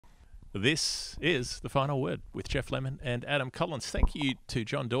This is The Final Word with Geoff Lemon and Adam Collins. Thank you to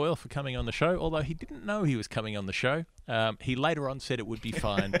John Doyle for coming on the show, although he didn't know he was coming on the show. He later on said it would be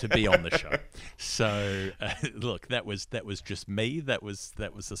fine to be on the show. So, look, that was just me. That was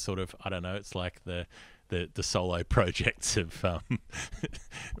the sort of, I don't know, it's like the solo projects of,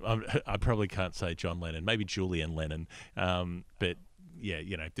 I probably can't say John Lennon, maybe Julian Lennon, but yeah,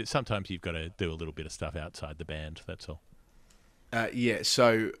 you know, sometimes you've got to do a little bit of stuff outside the band, that's all.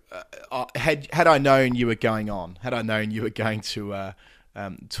 So had I known you were going on, had I known you were going to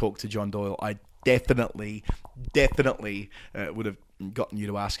talk to John Doyle, I definitely would have gotten you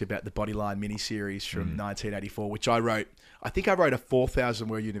to ask about the Bodyline miniseries from 1984, which I wrote. I think I wrote a 4,000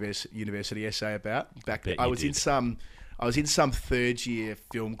 word university essay about back then. I was in some third year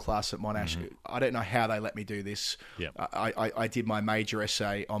film class at Monash. I don't know how they let me do this. Yep. I did my major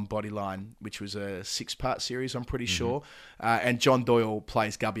essay on Bodyline, which was a 6-part series, I'm pretty sure. And John Doyle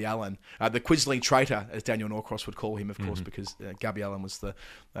plays Gubby Allen, the Quisling traitor, as Daniel Norcross would call him, of course, because Gubby Allen was the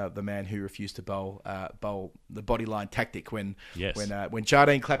man who refused to bowl the Bodyline tactic when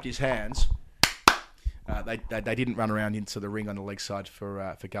Jardine clapped his hands. They didn't run around into the ring on the leg side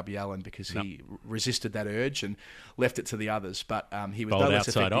for Gubby Allen because he resisted that urge and left it to the others. But he was no less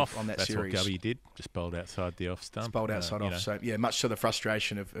effective on that series. That's what Gubby did, just bowled outside the off stump. Just bowled outside off. So, yeah, much to the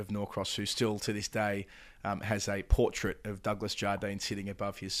frustration of Norcross, who still to this day has a portrait of Douglas Jardine sitting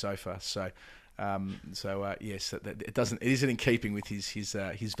above his sofa. So... yes, it isn't in keeping with his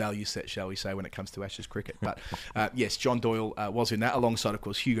value set, shall we say, when it comes to Ashes cricket. But yes, John Doyle was in that, alongside, of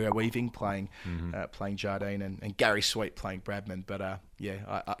course, Hugo Weaving playing Jardine and Gary Sweet playing Bradman. But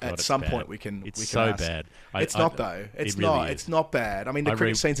at some point we can. It's we can so ask. bad. It's not though. It's really not. is. It's not bad. I mean, the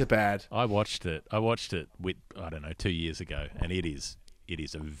cricket scenes are bad. I watched it with 2 years ago, and it is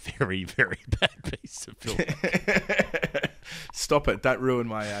a very, very bad piece of film. Stop it! Don't ruin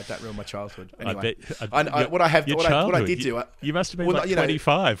my childhood. Anyway, what I did do. You must have been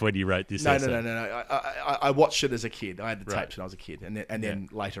 25 when you wrote this. No. I watched it as a kid. I had the tapes when I was a kid, and then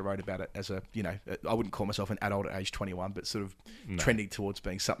later wrote about it as a, I wouldn't call myself an adult at age 21, but sort of trending towards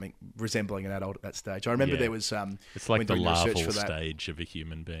being something resembling an adult at that stage. I remember there was it's like the larval stage of a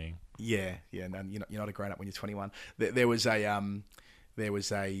human being. Yeah. No, you're not a grown up when you're 21. There was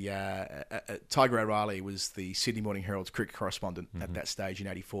Tiger O'Reilly was the Sydney Morning Herald's cricket correspondent at that stage in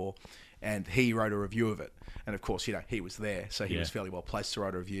 '84, and he wrote a review of it. And of course, he was there, so he was fairly well placed to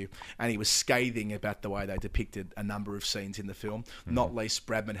write a review. And he was scathing about the way they depicted a number of scenes in the film, not least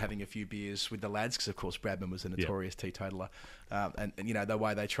Bradman having a few beers with the lads, because of course Bradman was a notorious teetotaler, and the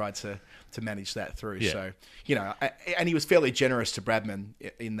way they tried to manage that through. Yeah. So and he was fairly generous to Bradman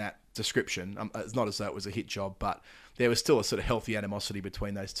in that description. It's not as though it was a hit job, but there was still a sort of healthy animosity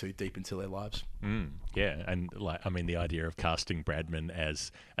between those two deep into their lives. Yeah, and the idea of casting Bradman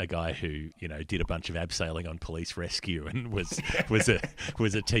as a guy who did a bunch of abseiling on Police Rescue and was a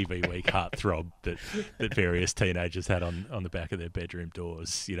TV Week heartthrob that various teenagers had on the back of their bedroom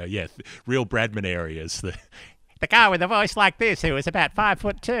doors. Real Bradman areas. The guy with a voice like this, who was about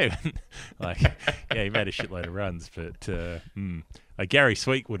 5'2". He made a shitload of runs, but Gary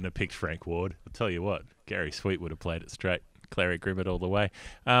Sweet wouldn't have picked Frank Ward. I'll tell you what, Gary Sweet would have played it straight, Clary Grimmett all the way.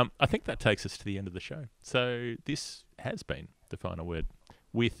 I think that takes us to the end of the show. So this has been The Final Word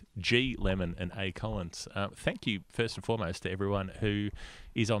with G. Lemon and A. Collins. Thank you, first and foremost, to everyone who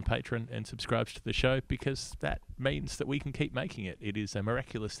is on Patreon and subscribes to the show, because that means that we can keep making it. It is a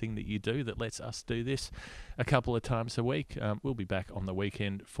miraculous thing that you do that lets us do this a couple of times a week. We'll be back on the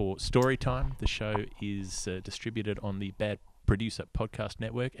weekend for Story Time. The show is distributed on the Bad Producer Podcast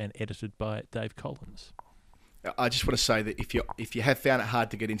Network and edited by Dave Collins. I just want to say that if you have found it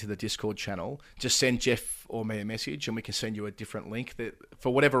hard to get into the Discord channel, just send Geoff or me a message and we can send you a different link. That,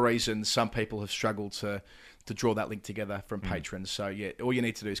 for whatever reason, some people have struggled to draw that link together from patrons. So yeah, all you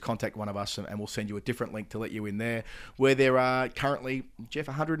need to do is contact one of us and we'll send you a different link to let you in there, where there are currently, Geoff,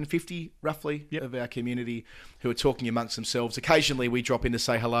 150 roughly of our community who are talking amongst themselves. Occasionally we drop in to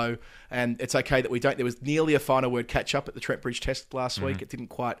say hello, and it's okay that we don't. There was nearly a final word catch up at the Trent Bridge test last week. It didn't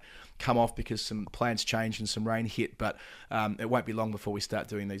quite come off because some plans changed and some rain hit, but it won't be long before we start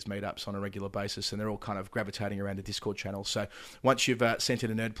doing these meetups on a regular basis, and they're all kind of gravitating around the Discord channel. So once you've sent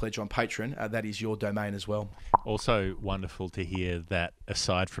in a Nerd Pledge on Patreon, that is your domain as well. Also wonderful to hear that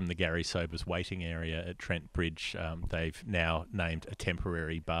aside from the Gary Sobers waiting area at Trent Bridge, they've now named a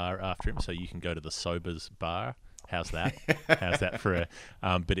temporary bar after him, so you can go to the Sobers bar How's that? How's that for a?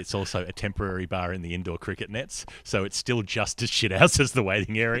 But it's also a temporary bar in the indoor cricket nets, so it's still just as shithouse as the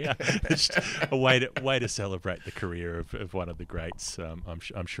waiting area. It's a way to celebrate the career of one of the greats.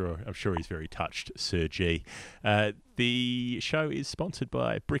 I'm sure he's very touched, Sir G. The show is sponsored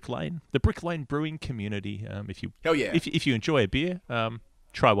by Brick Lane, the Brick Lane brewing community. If you enjoy a beer,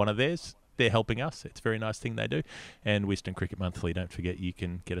 try one of theirs. They're helping us. It's a very nice thing they do. And Wisdom Cricket Monthly, don't forget you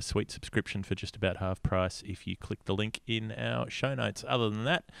can get a sweet subscription for just about half price if you click the link in our show notes. Other than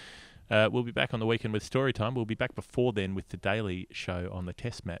that, we'll be back on the weekend with Storytime. We'll be back before then with the daily show on the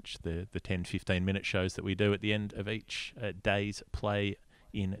test match, the 10, 15-minute shows that we do at the end of each day's play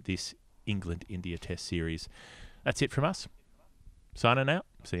in this England-India test series. That's it from us. Signing out.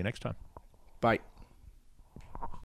 See you next time. Bye.